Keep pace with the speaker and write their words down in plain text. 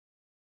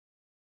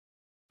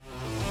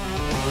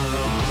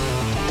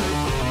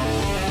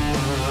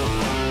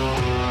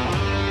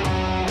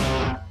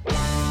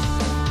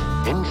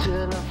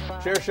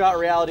Chairshot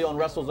Reality on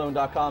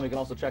WrestleZone.com. You can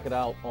also check it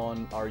out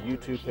on our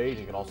YouTube page.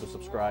 You can also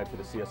subscribe to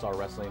the CSR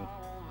Wrestling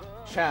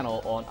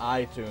channel on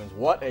iTunes.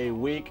 What a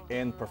week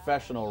in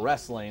professional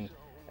wrestling.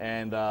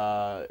 And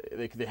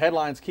the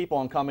headlines keep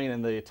on coming,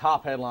 and the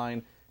top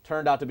headline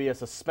turned out to be a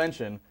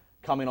suspension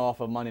coming off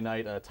of Monday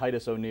night.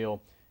 Titus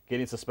O'Neil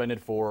getting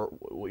suspended for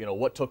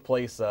what took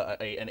place,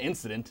 an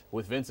incident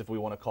with Vince, if we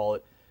want to call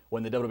it,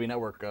 when the WWE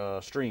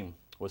Network stream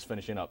was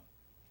finishing up.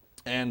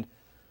 And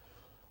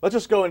let's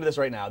just go into this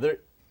right now.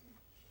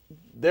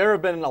 There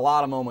have been a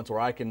lot of moments where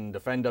I can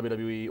defend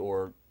WWE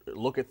or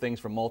look at things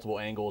from multiple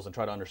angles and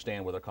try to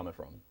understand where they're coming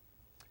from.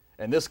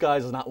 And this,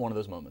 guys, is not one of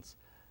those moments.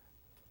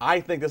 I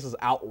think this is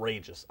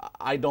outrageous.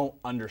 I don't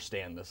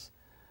understand this.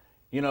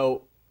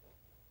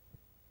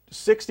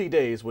 60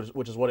 days,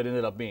 which is what it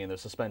ended up being, the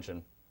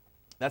suspension,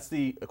 that's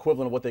the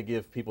equivalent of what they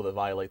give people that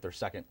violate their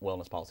second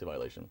wellness policy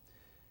violation.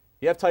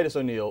 You have Titus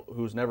O'Neil,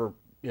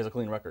 he has a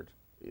clean record.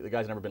 The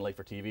guy's never been late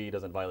for TV. He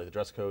doesn't violate the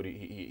dress code.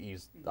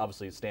 He's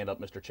obviously stand-up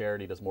Mr.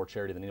 Charity. He does more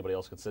charity than anybody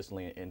else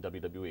consistently in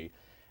WWE.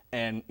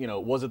 And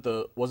was it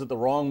the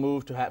wrong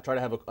move to try to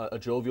have a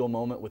jovial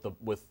moment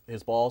with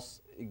his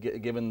boss,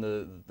 given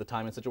the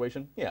time and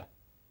situation? Yeah,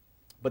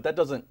 but that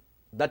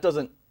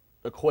doesn't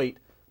equate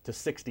to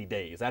 60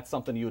 days. That's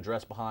something you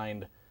address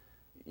behind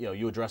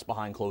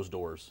closed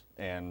doors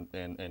and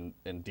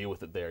deal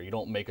with it there. You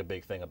don't make a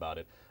big thing about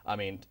it. I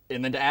mean,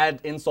 and then to add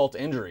insult to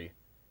injury,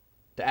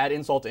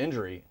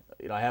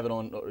 I have it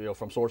on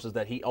from sources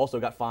that he also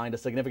got fined a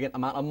significant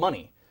amount of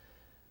money.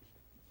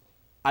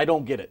 I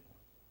don't get it.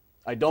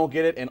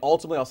 And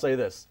ultimately, I'll say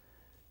this: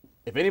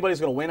 if anybody's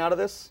going to win out of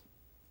this,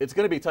 it's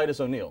going to be Titus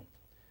O'Neil.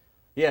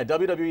 Yeah,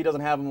 WWE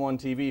doesn't have him on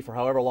TV for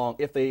however long,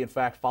 if they in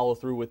fact follow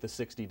through with the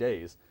 60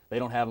 days. They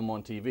don't have him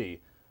on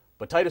TV.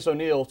 But Titus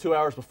O'Neil, 2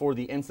 hours before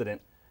the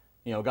incident,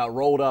 got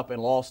rolled up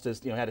and lost his,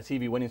 had a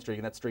TV winning streak,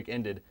 and that streak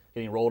ended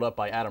getting rolled up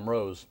by Adam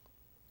Rose.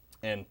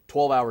 And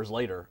 12 hours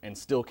later, and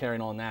still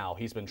carrying on now,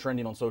 he's been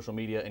trending on social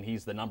media, and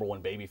he's the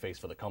 #1 babyface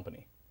for the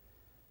company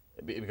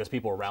because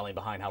people are rallying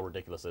behind how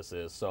ridiculous this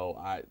is. So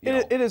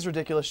it is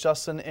ridiculous,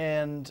 Justin,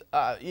 and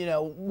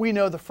we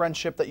know the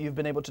friendship that you've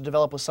been able to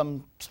develop with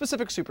some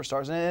specific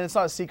superstars, and it's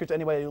not a secret to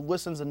anybody who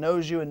listens and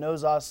knows you and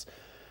knows us.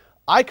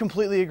 I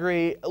completely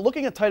agree.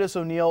 Looking at Titus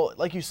O'Neil,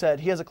 like you said,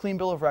 he has a clean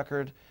bill of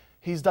record.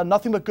 He's done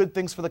nothing but good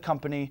things for the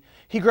company.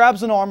 He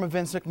grabs an arm of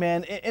Vince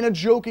McMahon in a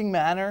joking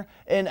manner.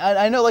 And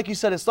I know, like you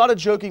said, it's not a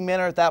joking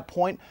manner at that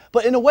point.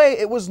 But in a way,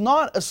 it was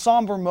not a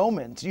somber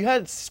moment. You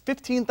had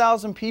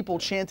 15,000 people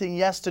chanting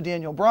yes to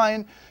Daniel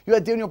Bryan. You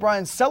had Daniel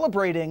Bryan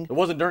celebrating. It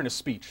wasn't during his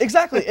speech.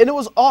 Exactly. And it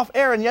was off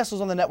air, and yes, it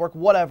was on the network,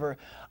 whatever.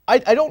 I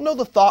don't know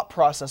the thought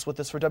process with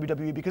this for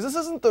WWE, because this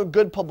isn't the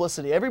good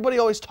publicity. Everybody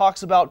always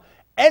talks about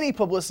any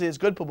publicity is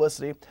good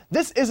publicity.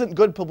 This isn't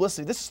good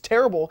publicity. This is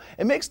terrible.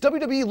 It makes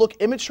WWE look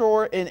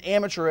immature and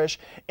amateurish,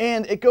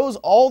 and it goes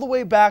all the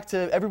way back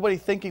to everybody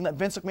thinking that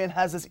Vince McMahon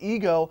has this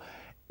ego.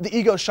 The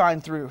ego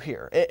shined through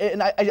here.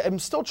 And I'm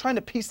still trying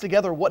to piece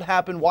together what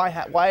happened, why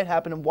it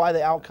happened, and why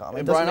the outcome.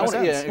 And Brian,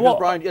 because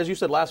Brian, as you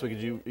said last week,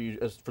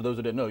 for those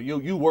who didn't know,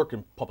 you work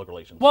in public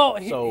relations. Well,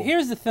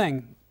 here's the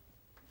thing.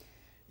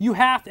 You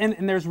have to,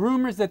 and there's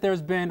rumors that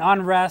there's been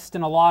unrest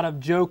and a lot of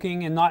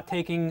joking and not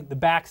taking the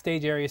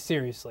backstage area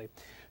seriously.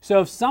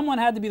 So if someone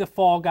had to be the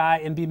fall guy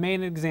and be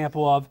made an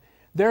example of,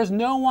 there's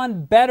no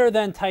one better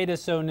than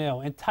Titus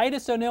O'Neil. And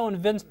Titus O'Neil and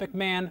Vince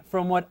McMahon,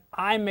 from what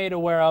I'm made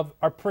aware of,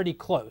 are pretty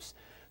close.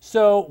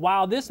 So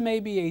while this may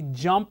be a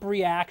jump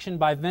reaction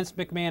by Vince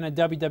McMahon and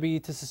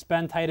WWE to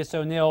suspend Titus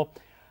O'Neil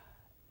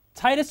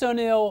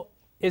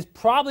is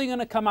probably going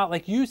to come out,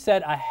 like you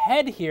said,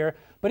 ahead here,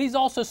 but he's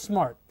also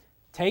smart.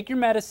 Take your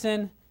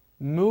medicine,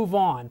 move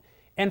on.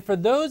 And for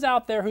those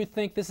out there who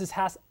think this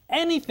has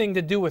anything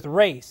to do with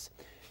race,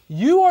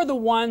 you are the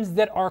ones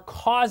that are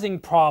causing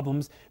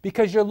problems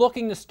because you're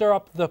looking to stir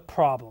up the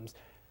problems.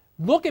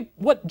 Look at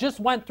what just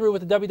went through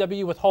with the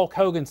WWE with Hulk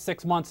Hogan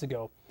 6 months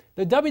ago.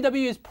 The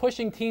WWE is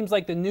pushing teams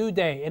like the New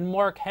Day and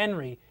Mark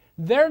Henry.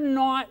 They're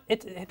not,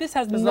 this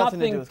has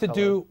nothing to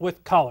do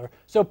with color.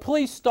 So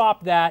please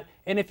stop that.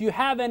 And if you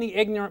have any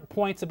ignorant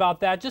points about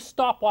that, just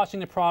stop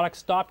watching the product,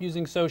 stop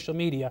using social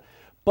media.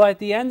 But at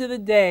the end of the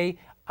day,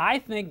 I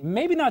think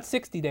maybe not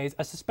 60 days.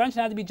 A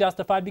suspension had to be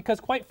justified because,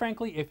 quite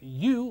frankly, if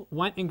you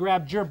went and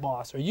grabbed your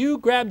boss or you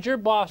grabbed your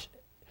boss,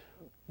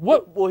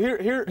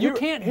 you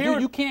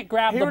can't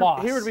grab the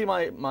boss. Here would be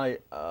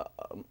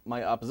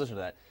my opposition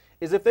to that.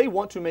 Is if they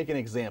want to make an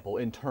example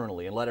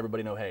internally and let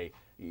everybody know, hey,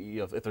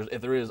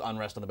 if there is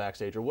unrest on the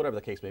backstage or whatever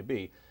the case may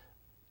be,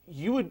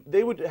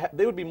 they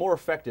would be more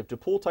effective to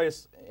pull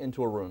Titus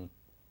into a room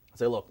and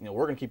say, look,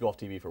 we're going to keep you off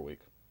TV for a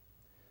week.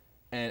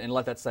 And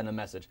let that send a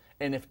message.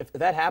 And if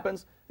that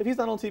happens, if he's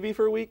not on TV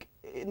for a week,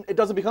 it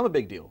doesn't become a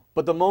big deal.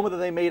 But the moment that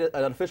they made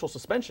an official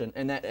suspension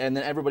and then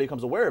everybody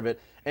becomes aware of it,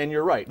 and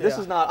you're right, this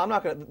is not. I'm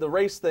not going to. The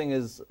race thing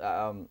is.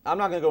 I'm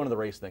not going to go into the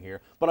race thing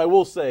here. But I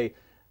will say,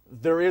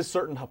 there is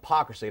certain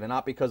hypocrisy, and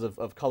not because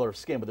of color of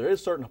skin, but there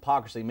is certain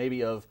hypocrisy,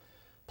 maybe of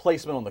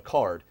placement on the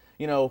card.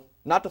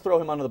 Not to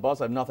throw him under the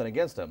bus. I have nothing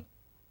against him.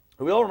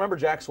 We all remember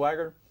Jack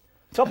Swagger.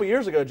 A couple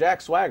years ago, Jack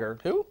Swagger,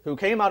 who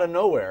came out of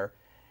nowhere,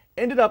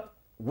 ended up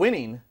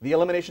winning the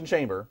Elimination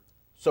Chamber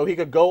so he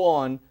could go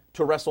on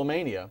to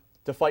WrestleMania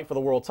to fight for the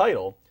world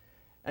title.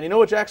 And you know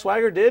what Jack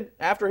Swagger did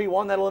after he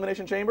won that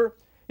Elimination Chamber?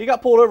 He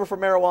got pulled over for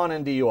marijuana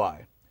and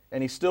DUI.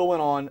 And he still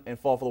went on and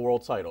fought for the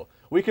world title.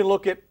 We can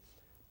look at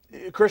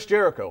Chris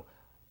Jericho.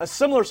 A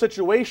similar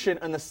situation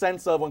in the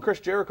sense of when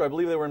Chris Jericho, I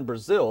believe they were in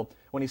Brazil,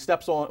 when he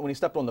stepped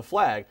on the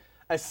flag,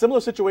 a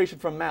similar situation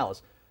from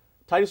Malice.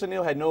 Titus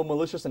O'Neil had no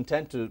malicious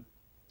intent to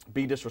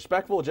be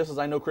disrespectful, just as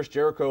I know Chris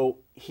Jericho,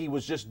 he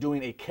was just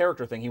doing a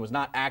character thing. He was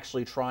not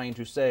actually trying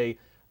to say,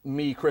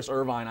 me, Chris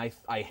Irvine,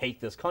 I hate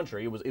this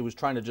country. It was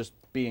trying to just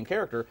be in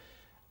character.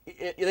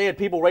 They had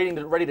people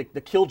ready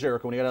to kill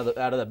Jericho when he got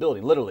out of that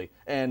building, literally.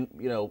 And,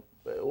 you know,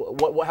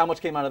 how much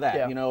came out of that?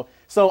 Yeah. You know,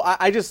 so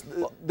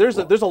there's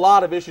a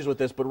lot of issues with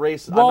this, but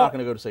race. I'm not going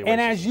to go to say.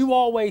 And racist. as you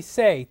always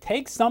say,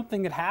 take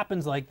something that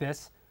happens like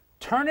this,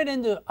 turn it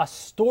into a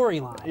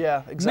storyline.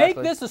 Yeah,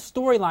 exactly. Make this a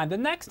storyline. The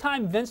next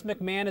time Vince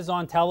McMahon is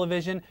on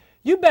television,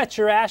 you bet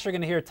your ass you're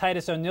going to hear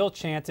Titus O'Neil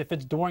chants if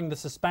it's during the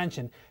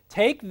suspension.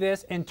 Take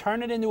this and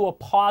turn it into a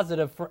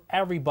positive for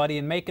everybody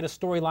and make it a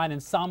storyline in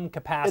some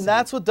capacity. And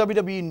that's what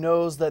WWE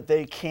knows that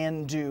they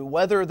can do.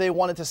 Whether they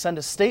wanted to send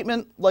a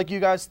statement like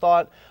you guys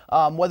thought,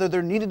 whether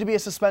there needed to be a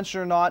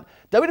suspension or not,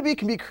 WWE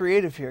can be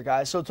creative here,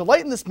 guys. So to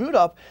lighten this mood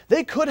up,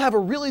 they could have a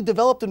really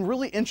developed and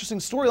really interesting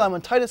storyline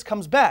when Titus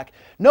comes back.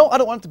 No, I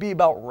don't want it to be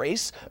about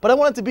race, but I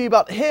want it to be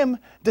about him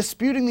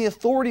disputing the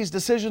authorities'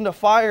 decision to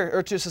fire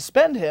or to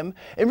suspend him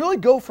and really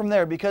go from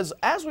there, because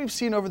as we've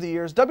seen over the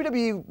years,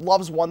 WWE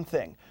loves one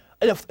thing: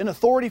 an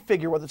authority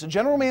figure, whether it's a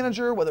general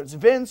manager, whether it's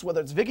Vince,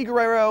 whether it's Vicky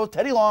Guerrero,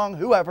 Teddy Long,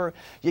 whoever.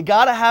 You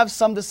got to have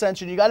some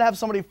dissension. You got to have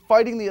somebody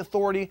fighting the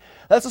authority.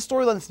 That's a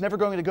storyline that's never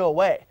going to go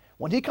away.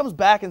 When he comes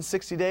back in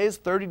 60 days,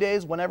 30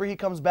 days, whenever he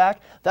comes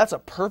back, that's a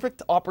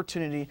perfect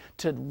opportunity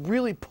to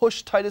really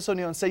push Titus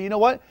O'Neil and say, you know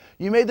what?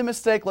 You made the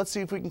mistake. Let's see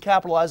if we can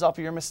capitalize off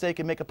of your mistake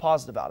and make a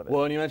positive out of it.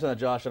 Well, and you mentioned that,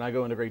 Josh, and I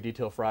go into great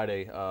detail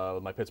Friday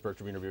with my Pittsburgh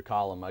Tribune Review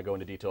column. I go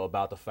into detail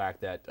about the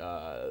fact that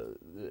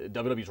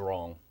WWE's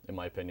wrong, in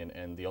my opinion,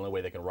 and the only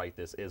way they can right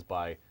this is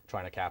by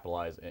trying to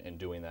capitalize and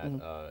doing that.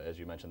 As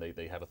you mentioned,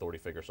 they have authority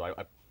figures. So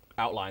I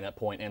outline that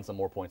point and some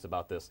more points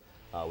about this,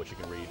 which you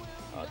can read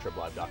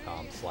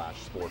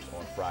triplive.com/sports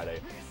on Friday.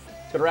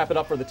 It's going to wrap it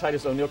up for the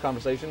Titus O'Neil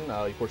conversation.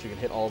 Of course, you can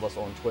hit all of us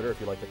on Twitter if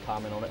you'd like to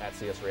comment on it. At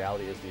CS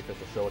Reality is the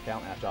official show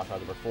account. At Josh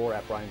Heisenberg 4,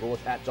 at Brian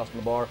Goulish, at Justin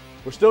LeBar.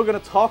 We're still going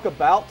to talk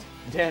about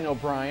Daniel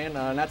Bryan,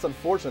 and that's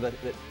unfortunate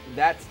that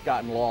that's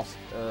gotten lost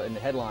in the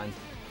headlines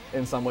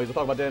in some ways. We'll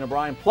talk about Daniel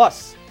Bryan.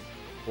 Plus,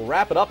 we'll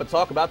wrap it up and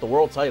talk about the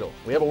world title.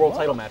 We have a world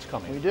title match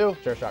coming. We do.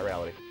 Chair Shot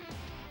Reality.